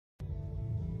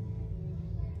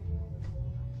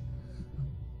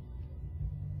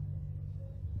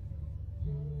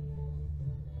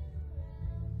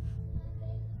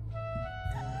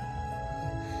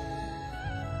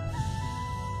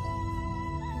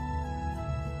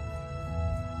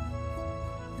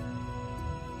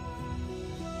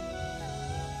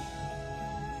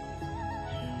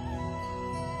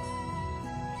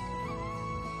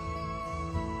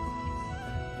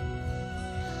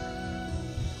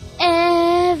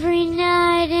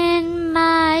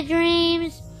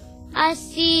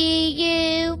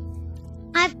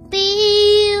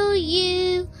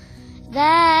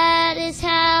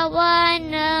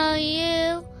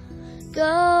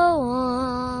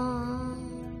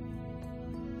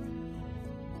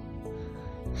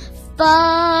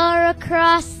far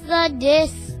across the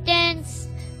distance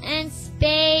and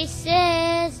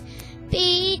spaces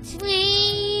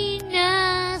between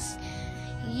us.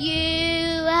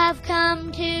 You have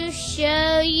come to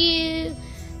show you.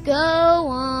 Go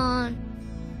on.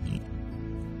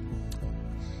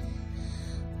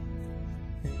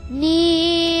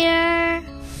 Near,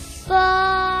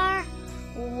 far,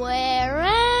 wherever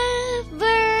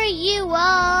you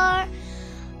are,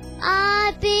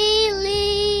 I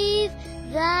believe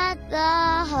that the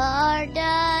heart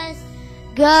does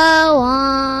go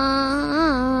on.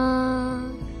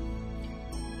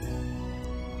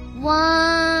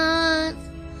 Once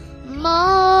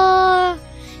more,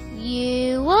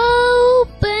 you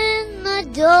open the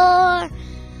door,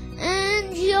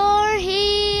 and you're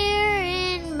here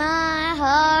in my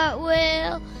heart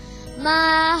will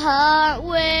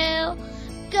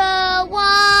go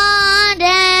on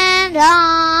and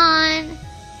on.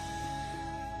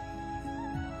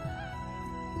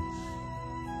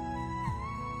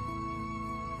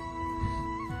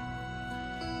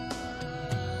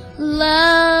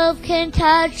 Love can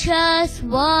touch us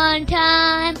one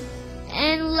time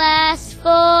and last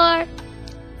for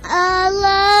a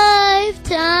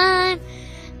lifetime,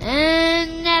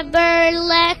 and never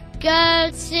let go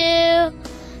to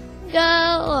go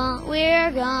on.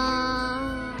 We're gone.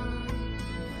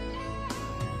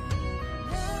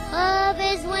 Love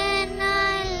is when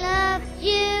I loved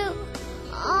you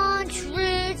on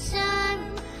true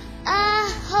time. I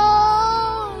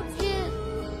hold you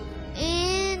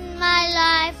in my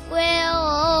life, will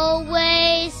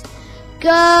always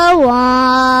go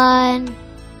on.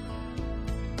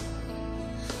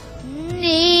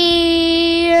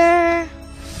 Near,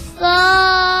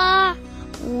 far,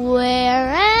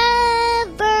 wherever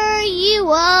you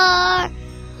are,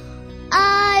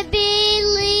 I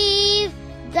believe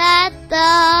that the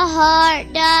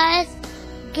heart does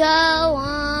go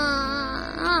on.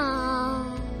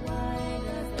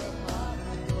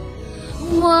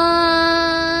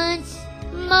 Once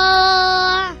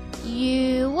more,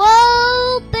 you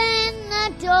open the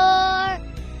door,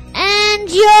 and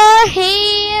you're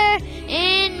here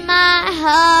in my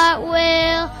heart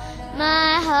will